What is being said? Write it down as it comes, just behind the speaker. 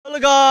Hello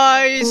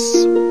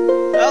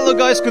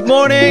guys, good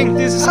morning.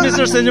 This is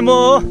Mr.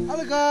 Senjamo.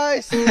 Hello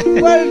guys,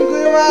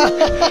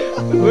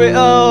 where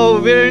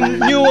we're in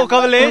New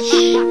Walker Village.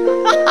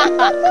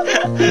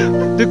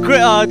 The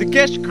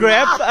cash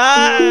grab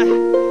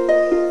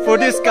for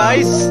these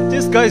guys.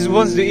 These guys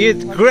wants to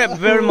eat grab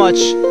very much.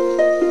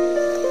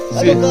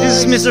 See,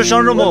 this is Mr.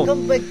 Senjamo.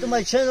 Welcome back to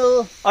my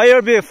channel.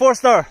 IRB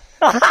 4-star.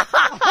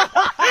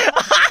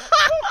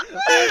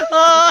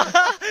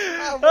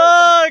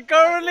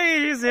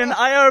 Currently he's in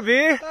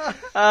IRB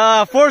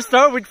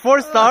 4-star with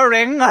 4-star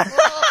rank.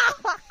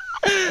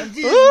 And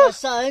this is my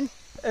son.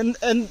 and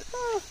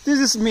this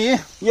is me.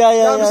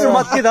 Yeah. Mr.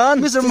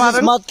 Matkidan. Mr.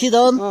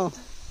 Matkidan.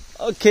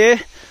 Okay.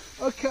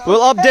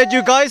 We'll update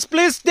you guys.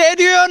 Please stay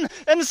tuned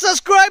and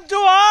subscribe to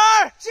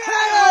our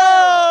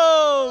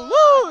channel.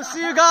 Woo!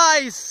 See you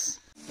guys.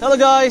 Hello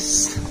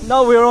guys.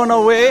 Now we're on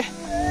our way.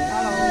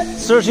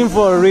 Searching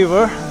for a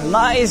river.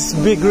 Nice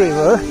big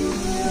river.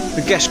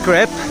 The cash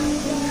crab.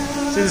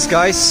 See this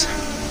guys.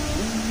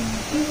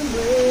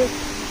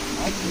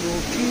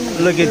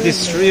 Look at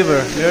this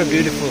river. Very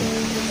beautiful.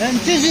 And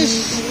this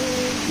is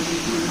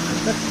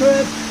the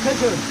crab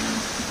catcher.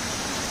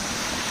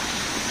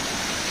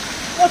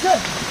 What's it?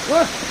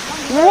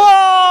 Whoa!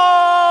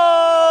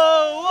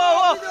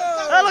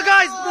 Hello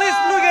guys, please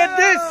look at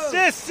this.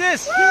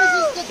 This.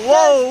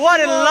 Whoa,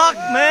 what a luck,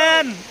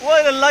 man.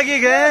 What a luck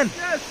again.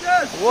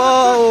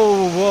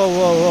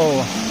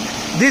 Whoa.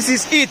 This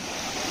is it.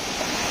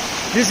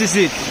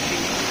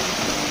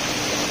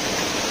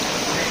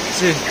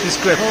 See, this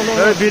crab.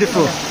 Very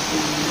beautiful.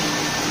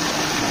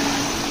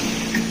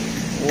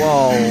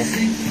 Wow.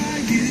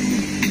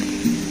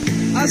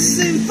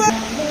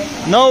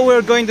 Now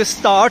we're going to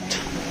start.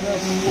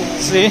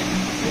 See?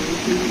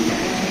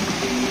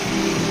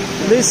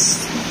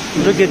 Please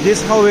look at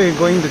this, how we're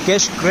going to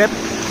catch crab.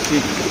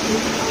 See?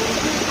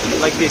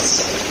 Like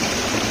this.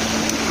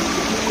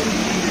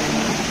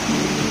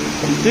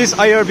 This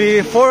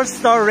IRB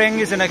 4-star rank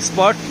is an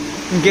expert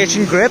in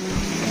catching crab.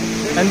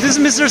 And this is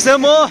Mr.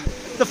 Semo,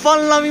 the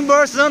fun-loving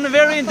person,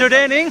 very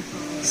entertaining.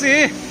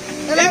 See?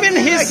 Even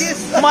his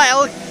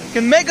smile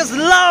can make us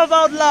laugh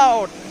out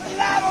loud.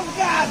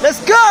 Let's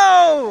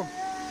go!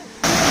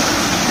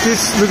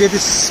 Look at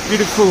this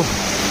beautiful,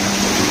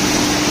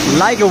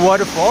 like a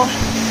waterfall.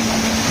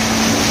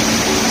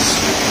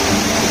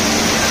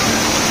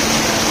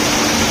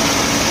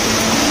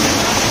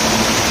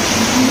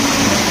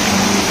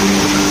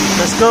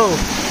 Let's go.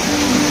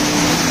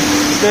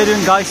 Stay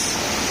tuned, guys.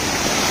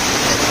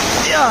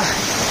 Yeah.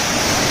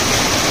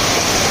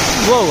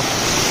 Whoa.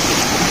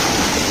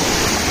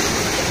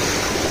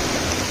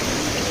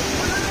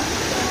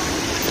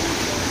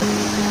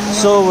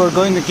 So we're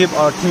going to keep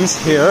our things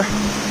here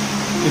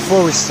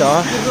before we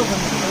start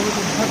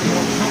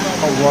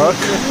our work.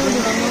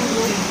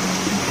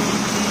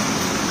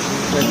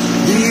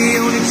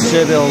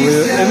 JBL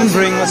will even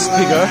bring a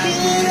speaker.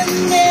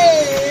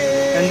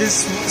 And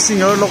this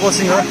singer, local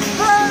singer,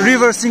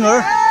 river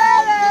singer.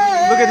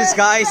 Look at this,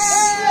 guys.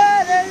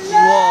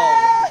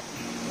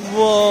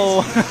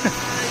 Whoa.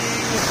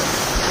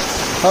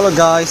 Hello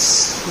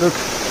guys, look.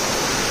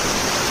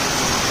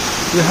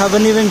 You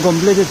haven't even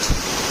completed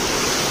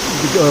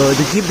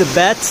to keep the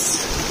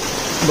bats,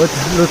 but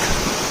look,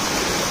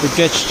 we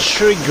catch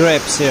 3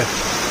 grapes here.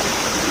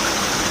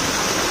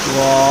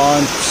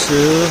 1,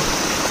 2,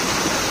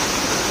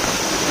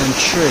 and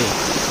 3.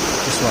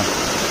 This one.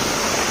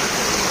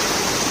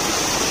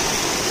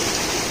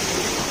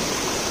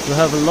 We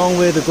have a long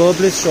way to go.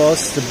 Please show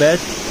us the bed.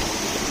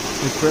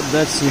 The crab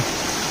beds.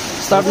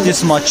 Start with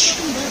this much.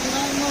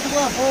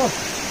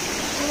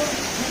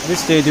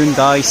 Please stay tuned,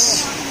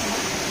 guys.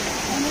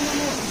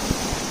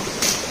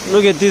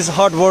 Look at this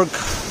hard work,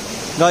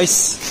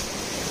 guys.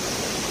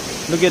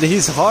 Look at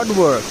his hard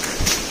work.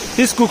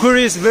 His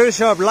cookery is very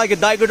sharp, like a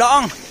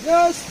daigudang.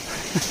 Yes.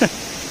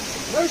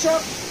 Very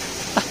sharp.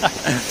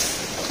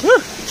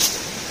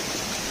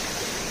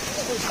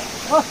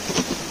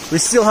 We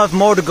still have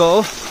more to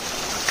go.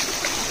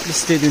 Please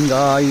stay tuned,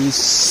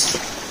 guys.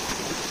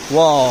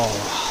 Wow.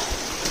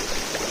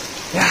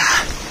 Yeah.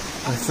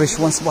 I fish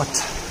one spot.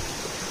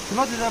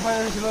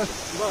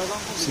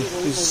 See,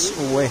 this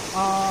away.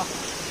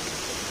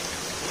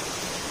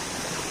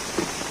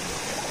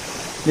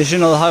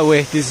 National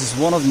highway. This is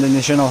one of the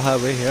national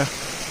highway here.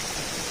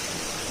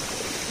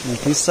 And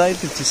this side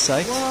to this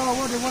side. Wow,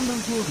 what a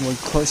wonderful. We're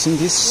crossing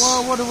this.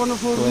 Wow, what a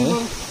wonderful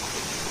river.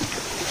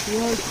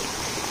 Yes.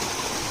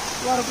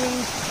 What a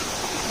thing.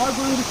 I'm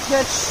going to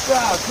catch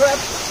crab.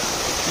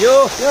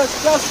 Yo. Yes,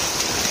 yes.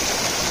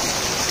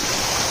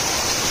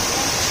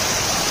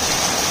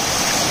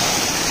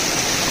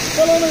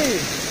 Follow me.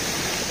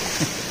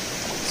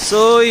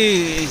 So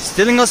he's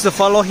telling us to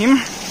follow him.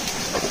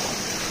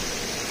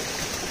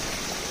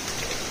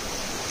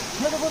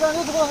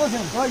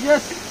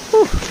 Yes.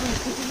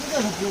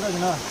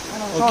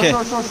 Okay.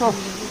 Sure.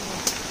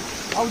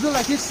 I'll do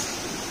like this.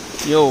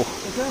 Yo.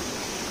 Okay.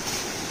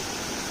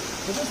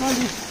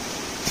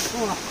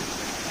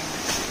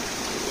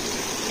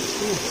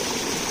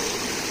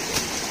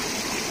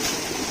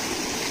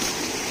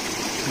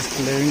 He's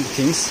clearing the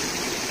things.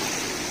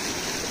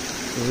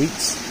 The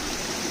weeds.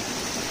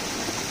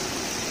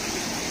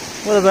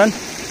 What happened?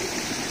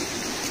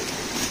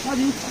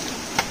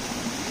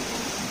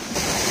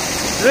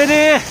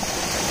 Ready?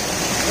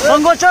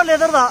 Don't go Charlie,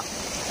 da.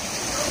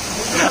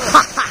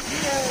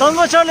 Don't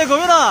go Charlie,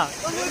 go na.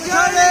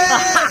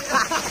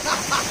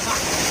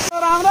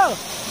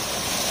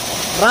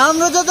 Ram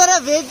no to tera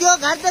video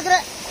ghar tak re.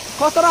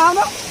 Kosta Ram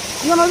no?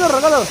 You know the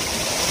ragalo.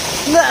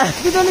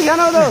 You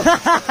don't know.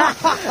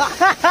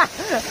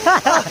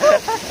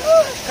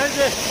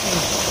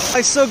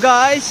 So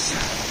guys,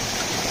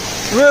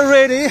 we're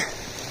ready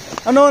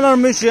and on our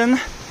mission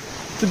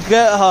to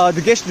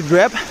catch the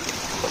grab.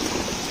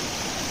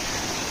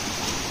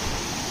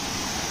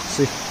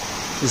 See,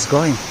 he's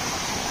going.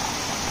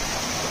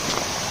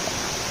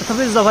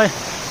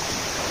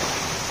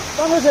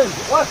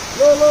 What?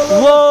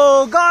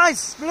 Whoa,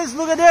 guys, please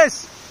look at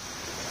this.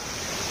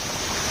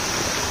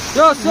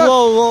 Yes, yes.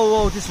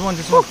 Whoa, this one.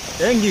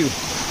 Thank you.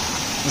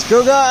 Let's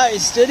go,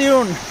 guys. Stay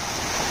tuned.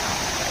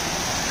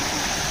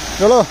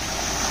 Chalo.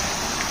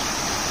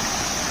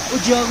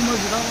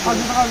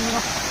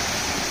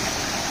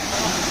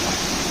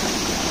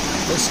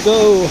 Let's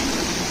go.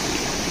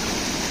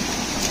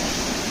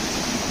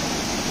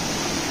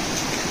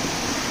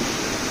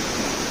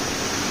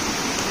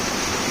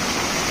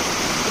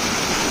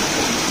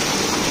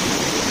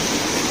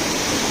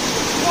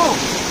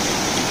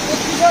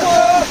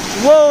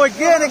 Whoa,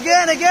 again.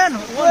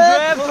 One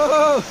grab.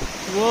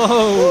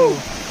 Whoa.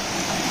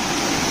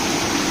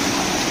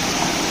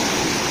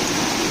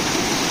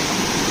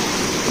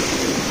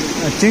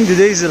 I think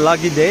today is a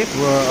lucky day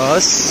for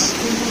us.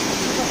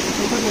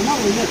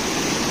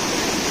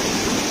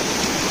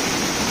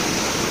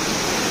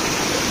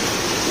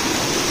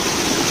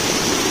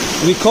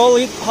 We call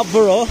it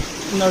Haburo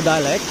in our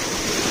dialect.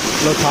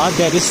 Lota,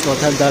 that is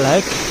Lota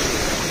dialect.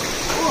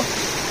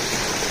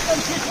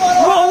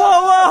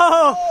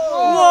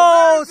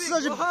 Whoa,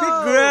 such a big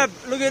grab.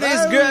 Look at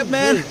this grab,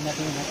 man.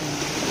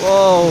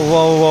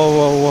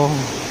 Whoa.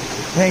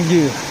 Thank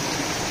you.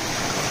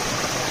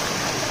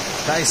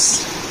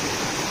 Guys,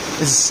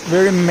 it's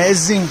very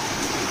amazing.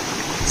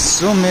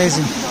 So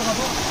amazing.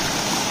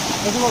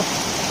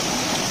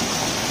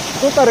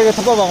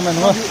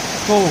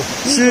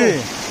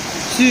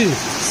 See,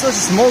 such a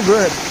small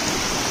grab.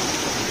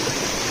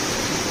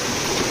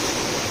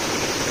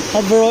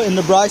 Haburo in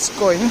the Bryce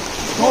coin.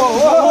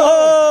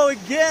 Whoa,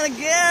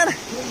 again.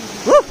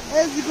 Woo.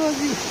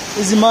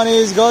 Easy money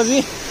is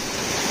Gauzy.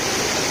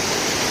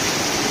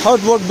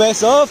 Hard work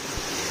base off.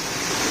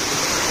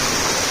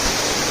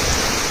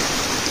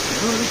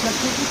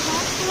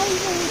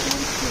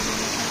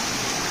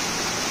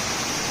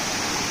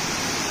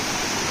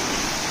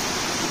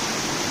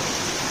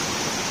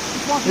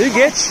 You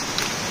get?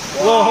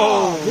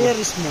 Whoa,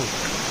 very small.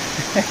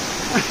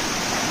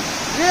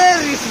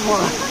 Very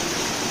small.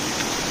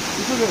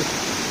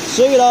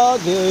 Check it out,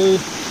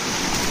 dude.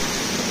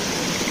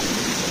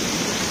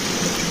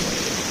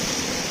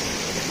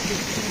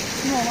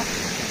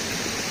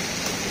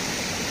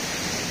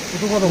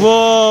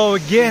 Whoa,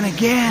 again.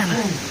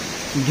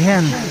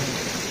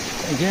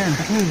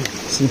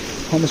 See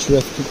how much we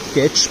have to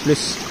catch,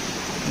 please.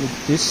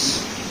 With this.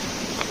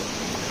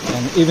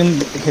 And even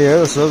here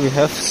also we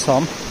have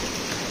some.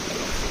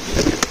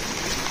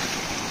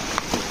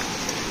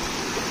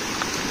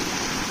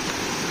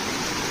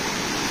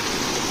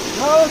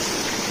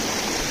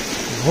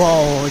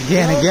 Whoa,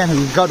 again,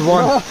 we got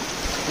one.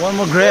 One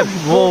more grab.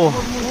 Whoa.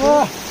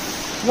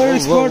 Very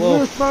smart.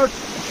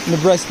 The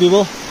Bryce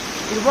people.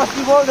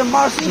 The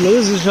Marcy.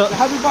 The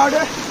happy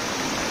birthday.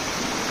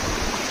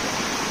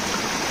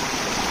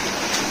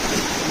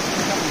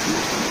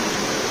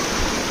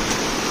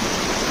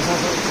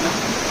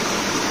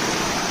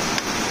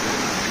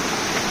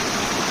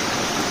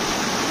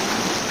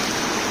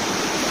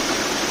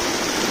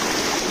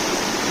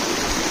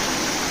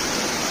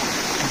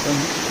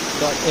 Don't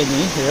got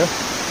any here.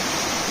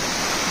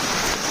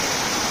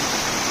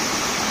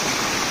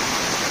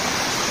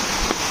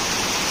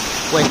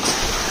 Wait,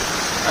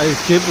 I'll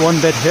keep one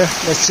bed here.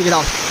 Let's check it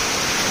out.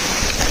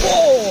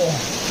 Whoa!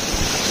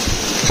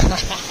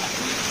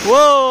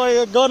 Whoa,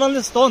 I got on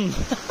the stone.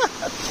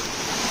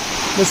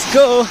 Let's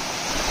go.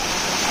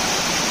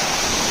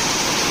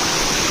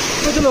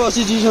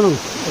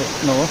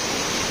 No.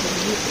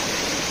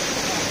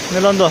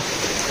 Melanda.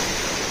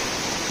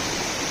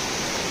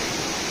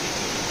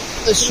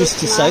 Let's just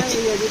decide.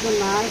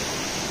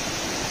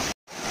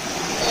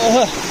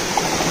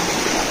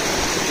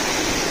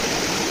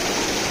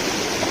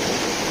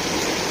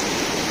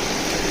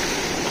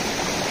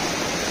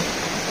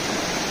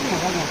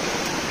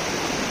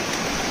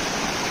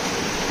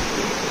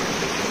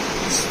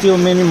 Still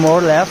many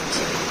more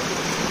left.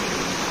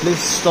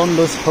 Please don't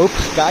lose hope,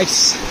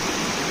 guys.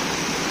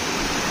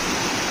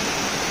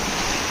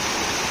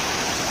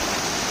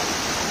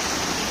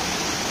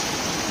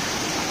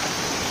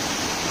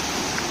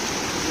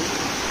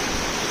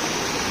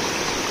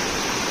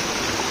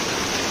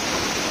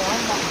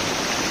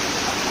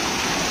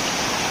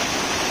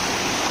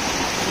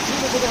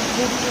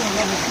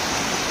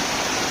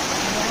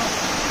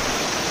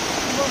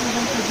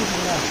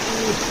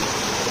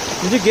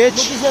 Did you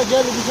catch?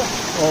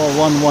 Oh,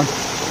 one.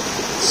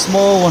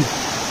 Small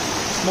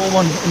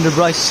one in the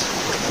rice.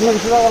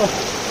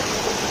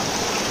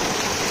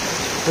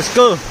 Let's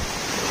go.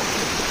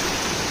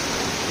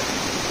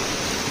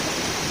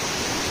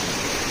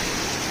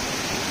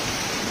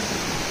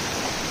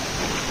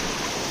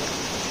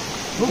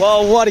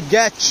 Wow, what a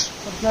catch!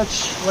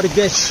 What a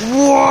catch!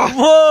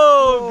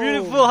 Whoa,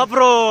 beautiful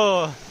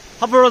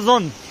Hapro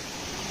zone.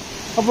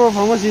 Hapro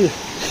pharmacy.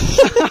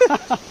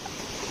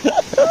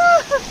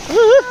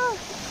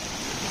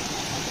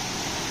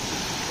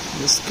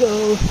 Let's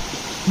go,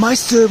 my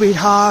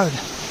sweetheart.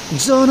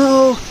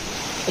 Zono,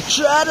 I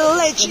try to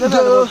let you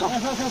go.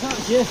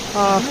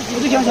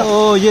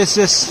 Oh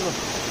yes.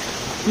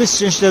 Please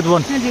change that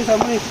one.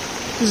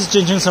 This is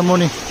changing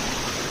ceremony.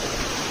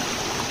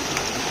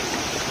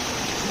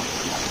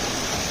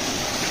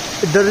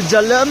 इधर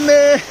जल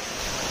में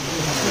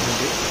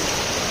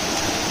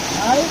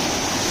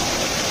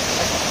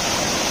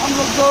हम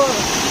लोग तो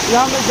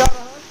यहाँ में जा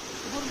रहा है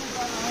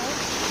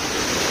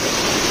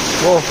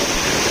Whoa,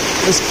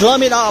 let's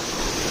climb it up.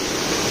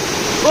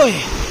 Oi.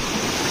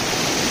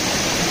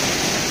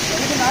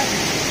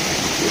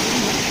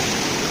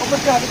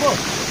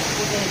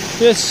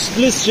 Yes,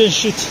 please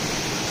change it.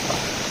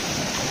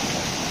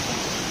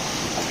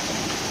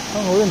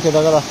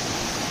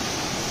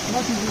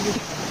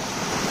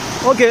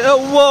 Okay,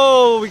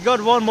 whoa, we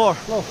got one more.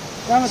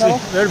 See,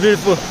 very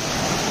beautiful.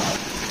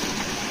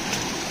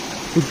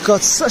 We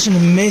got such an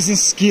amazing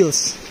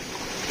skills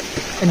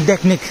and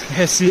technique.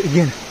 Let's see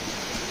again.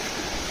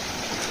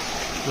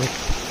 Wait,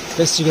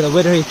 let's check it out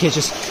whether he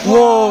catches.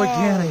 Whoa,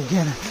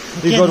 again.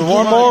 We got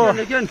one more.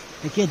 Again.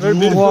 Very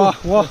beautiful.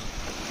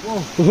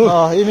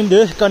 Wow. Even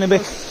the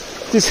Kanebek,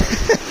 this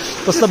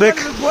Postabek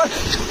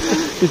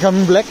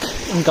becoming black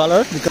in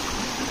color.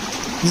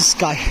 This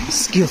guy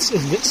skills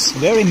is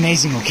very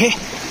amazing. Okay,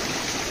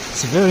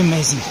 it's very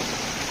amazing.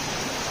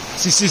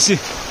 See.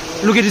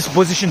 Look at his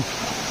position.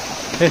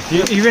 Hey,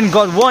 he even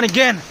got one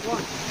again.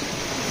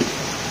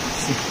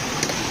 See.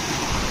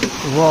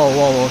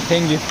 Wow.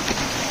 Thank you.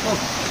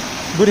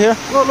 Good here.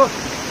 Look.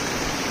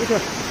 Look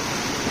here.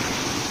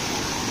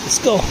 Let's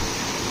go.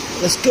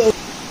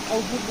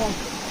 Oh, good one.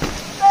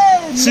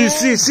 Hey,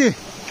 See.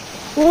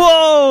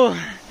 Whoa!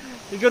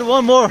 You got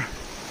one more.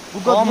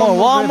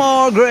 One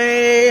more,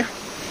 Gray.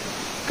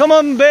 Come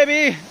on,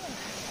 baby.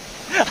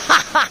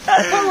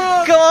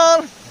 Come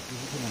on.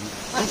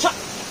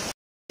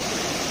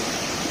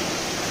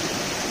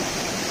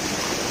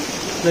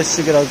 Let's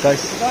check it out,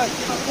 guys.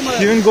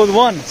 He even got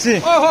one. See,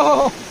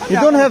 he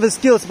don't have the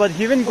skills, but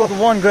he even got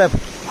one grab.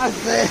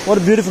 What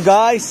a beautiful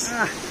guys,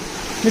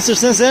 Mr.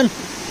 Sensen.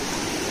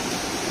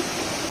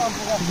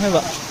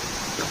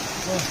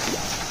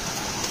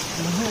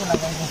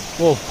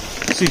 Whoa,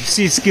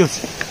 see skills.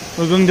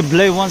 We're going to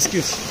play one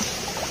skills.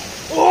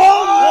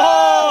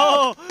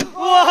 Whoa!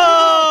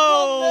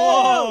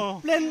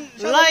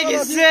 Like he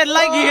said,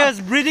 like he has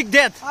predicted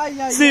that.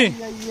 See,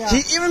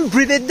 he even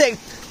predicted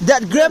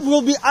that grab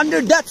will be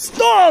under that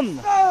stone.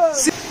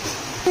 See?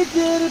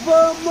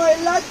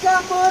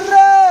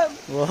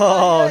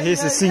 Wow,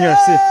 he's a singer.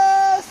 See.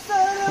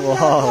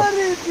 Wow.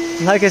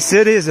 Like I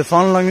said, he's a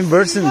fun-loving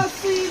person.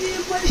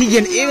 He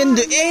can even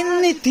do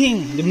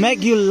anything to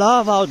make you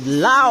laugh out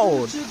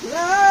loud.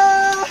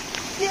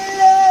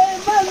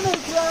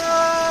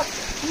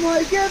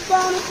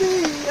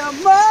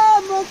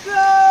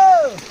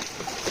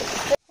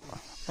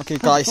 Okay,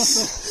 guys,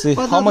 see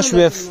how much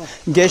we have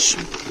gashed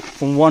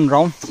from one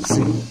round.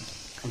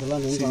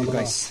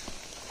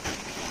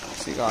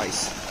 See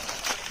guys.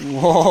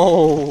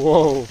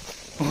 Whoa.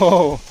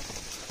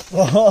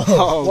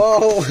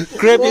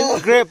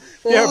 Grape,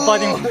 they're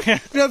biting.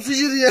 Grab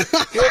fishery.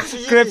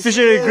 Grape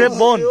fishery, grape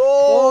bone.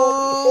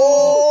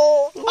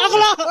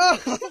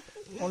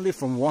 Only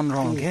from one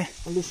round, okay?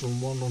 Only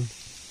from one round.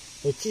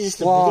 This is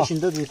the position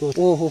that we got.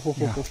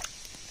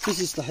 This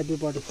is the happy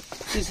party.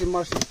 This is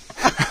Mercy.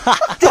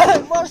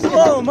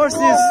 Oh,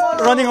 Mercy is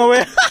running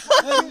away.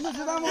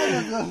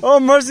 Oh,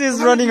 Mercy is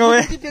running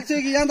away.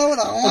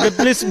 Okay,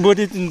 please put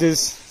it in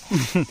this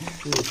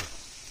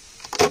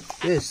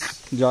Yes.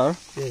 jar.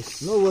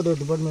 Yes. No water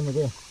department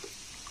again.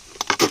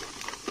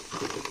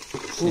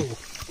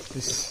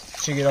 Please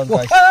check it out,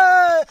 guys.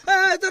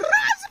 Hey, the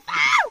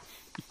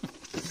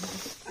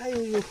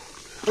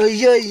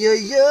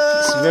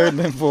It's very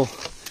painful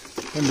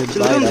when they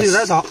bite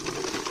us.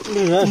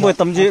 Không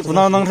tầm gì cũng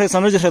năng thấy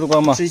sao nó chỉ sẽ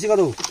được mà.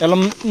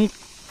 Elam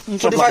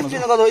 45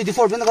 pin ka do,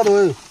 84 pin ka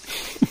do.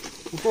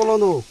 Follow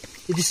no.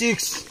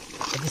 86.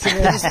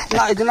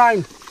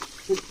 89.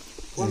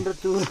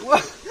 102.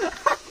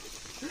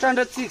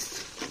 206.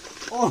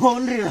 Oh,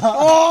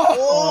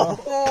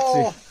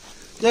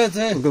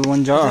 Look at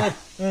one jar.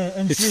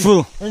 It's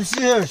full. And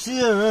see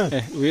here.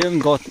 We haven't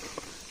got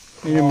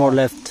any more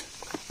left.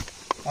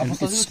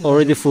 And it's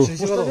already full.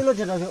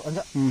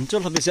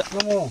 Chalo bisa.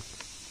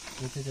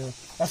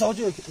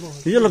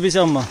 Iya lebih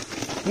sama.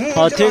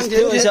 Taste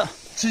itu bisa.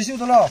 70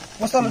 dollar.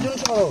 What's that?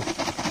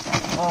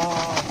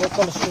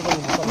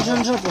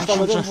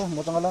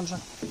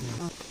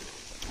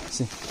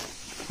 See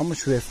how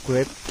much we have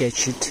grabbed,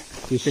 catch it.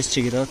 Let's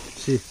check it out.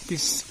 See, this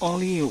is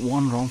only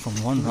one round from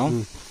one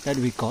round that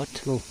we got.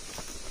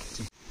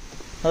 See.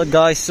 Hello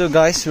guys, so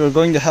guys, we're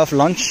going to have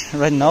lunch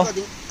right now.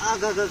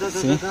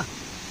 See?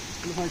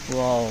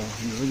 Wow,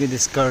 look at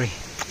this curry.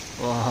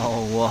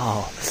 Wow,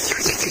 wow.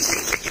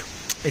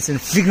 It's in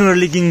finger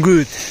licking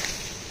good.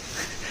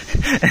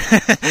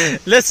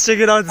 Let's check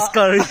it out, this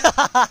curry.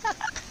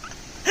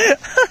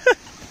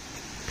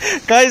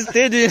 Guys,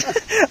 stay tuned.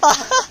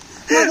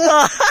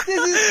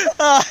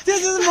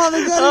 This is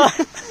mother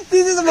curry.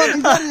 This is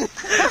mother curry.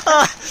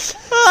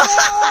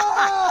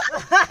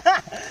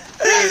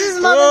 This is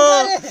mother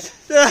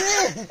curry.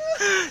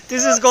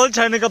 This is called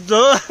China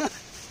Kapzo.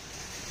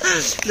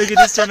 Look at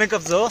this China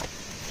Kapzo.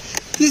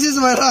 This is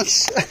my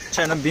lunch.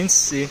 China beans,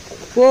 see.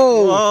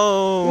 Whoa.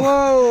 Whoa.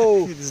 Whoa.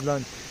 Look at this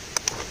lunch.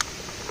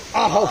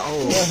 Oh.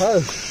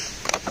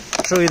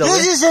 Show it away.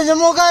 This is a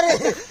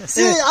curry.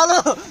 See,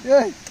 hello.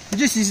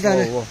 This is that.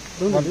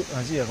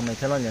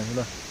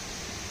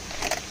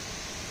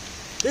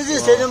 This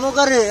is a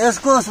curry.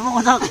 Esco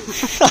smoke.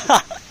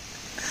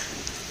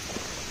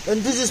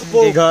 And this is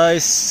pork. Okay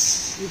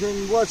guys, You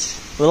can watch.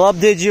 we'll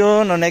update you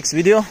on our next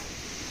video.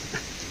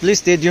 Please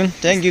stay tuned.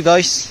 Thank you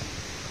guys.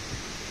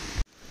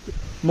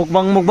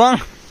 Mukbang, mukbang.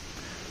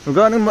 We're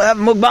going to have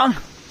mukbang.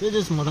 This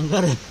is mother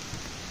curry.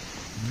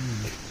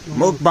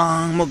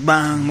 Mukbang,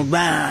 mukbang,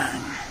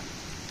 mukbang.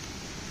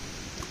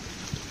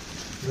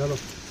 Hello.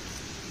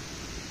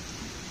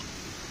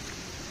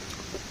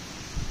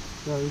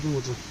 Yeah, eating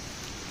water.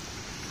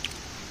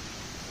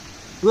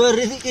 We are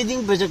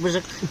eating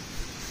bajak.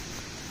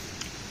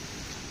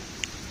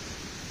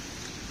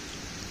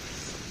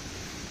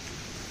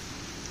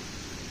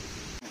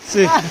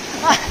 See,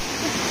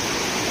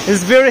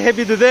 he's very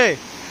happy today.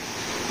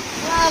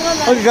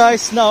 Okay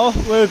guys, now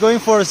we're going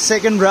for a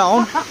second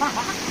round.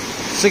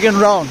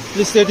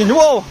 Please stay tuned.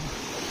 Whoa!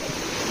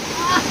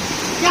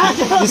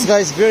 This guy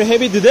is very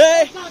happy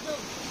today.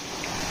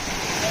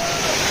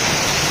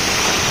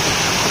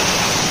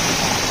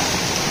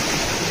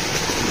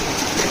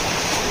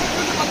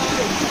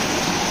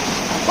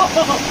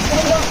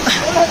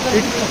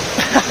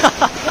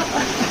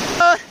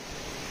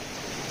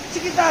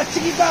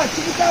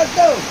 Chiquita,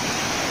 go!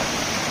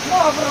 No,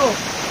 bro!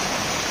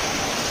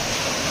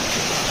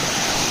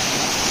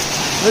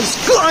 Let's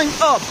climb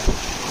up.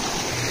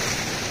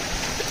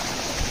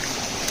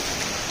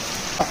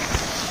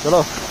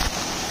 Hello.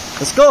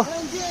 Let's go.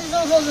 And this is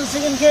also the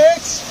second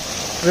cage.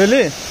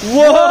 Really?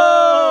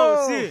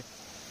 Whoa! See,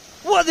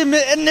 what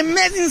an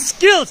amazing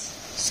skills.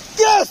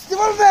 Skills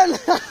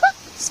development.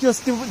 Skills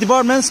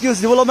department,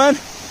 skills development.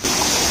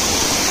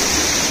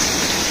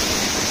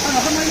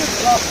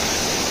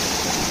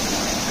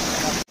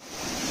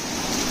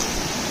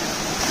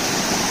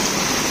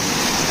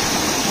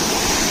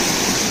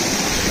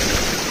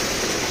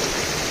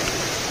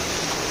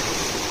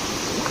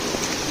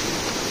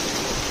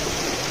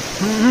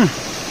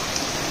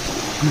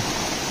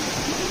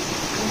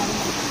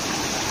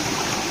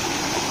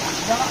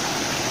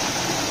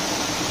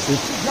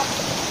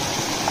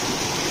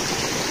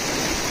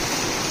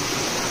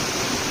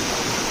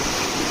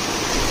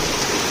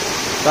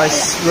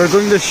 Guys, we're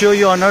going to show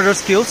you another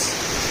skills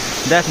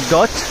that he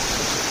got.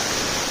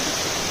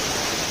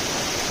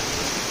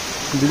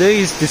 Today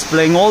he's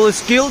displaying all his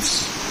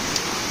skills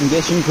in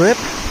catching grip.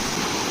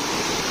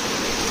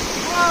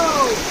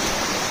 Whoa!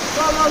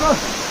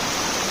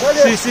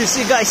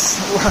 See guys.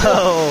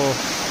 Wow.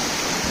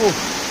 Oh.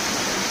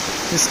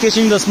 He's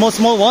catching the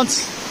small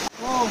ones.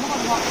 Whoa,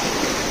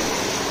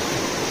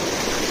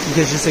 He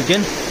catches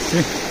again. See?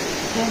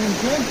 Again?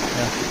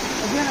 Yeah.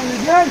 Again and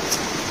again?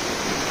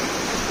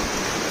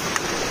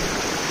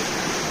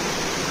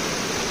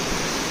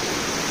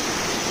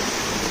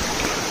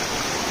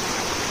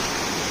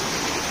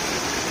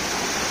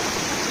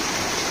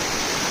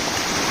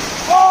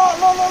 Oh,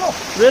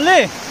 no.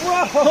 Really?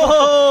 Whoa!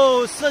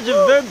 Oh, such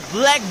a very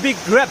black big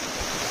grab.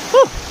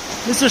 Whew.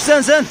 Mr.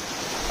 Sensen.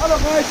 Hello,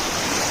 guys.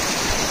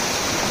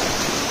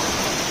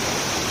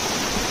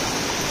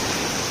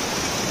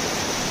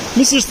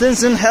 Mr.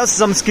 Sensen has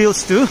some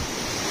skills too.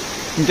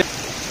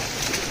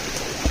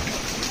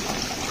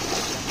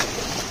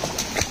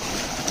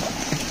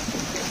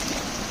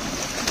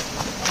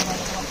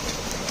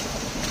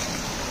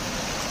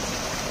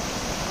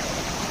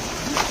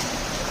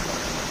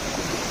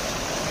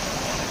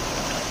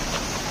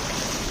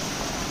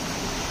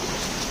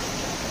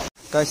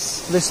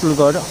 Guys, let's look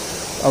at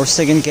our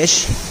second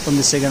catch from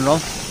the second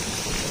round.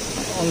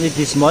 Only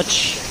this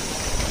much.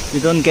 We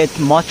don't get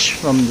much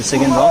from the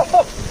second round.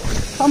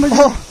 How much?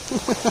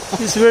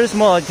 It's very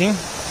small, I think.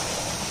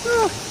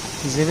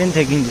 He's even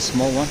taking the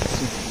small one.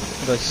 See,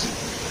 guys.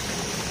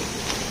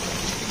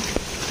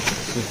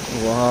 See.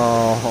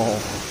 Wow.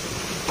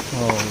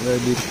 Oh, very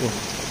beautiful.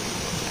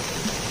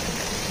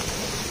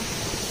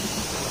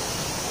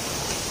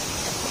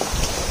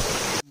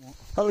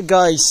 Hello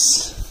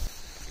guys,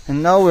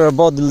 and now we're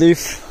about to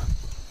leave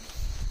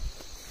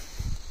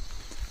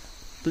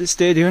Please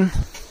stay tuned.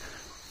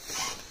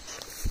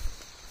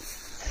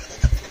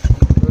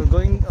 We're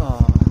going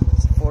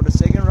for the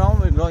second round.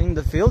 We're going in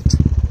the field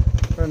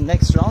for the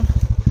next round.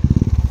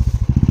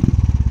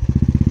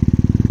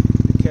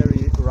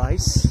 Carry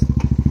rice,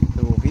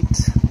 the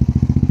wheat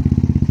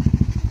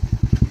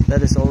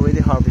that is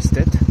already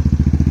harvested.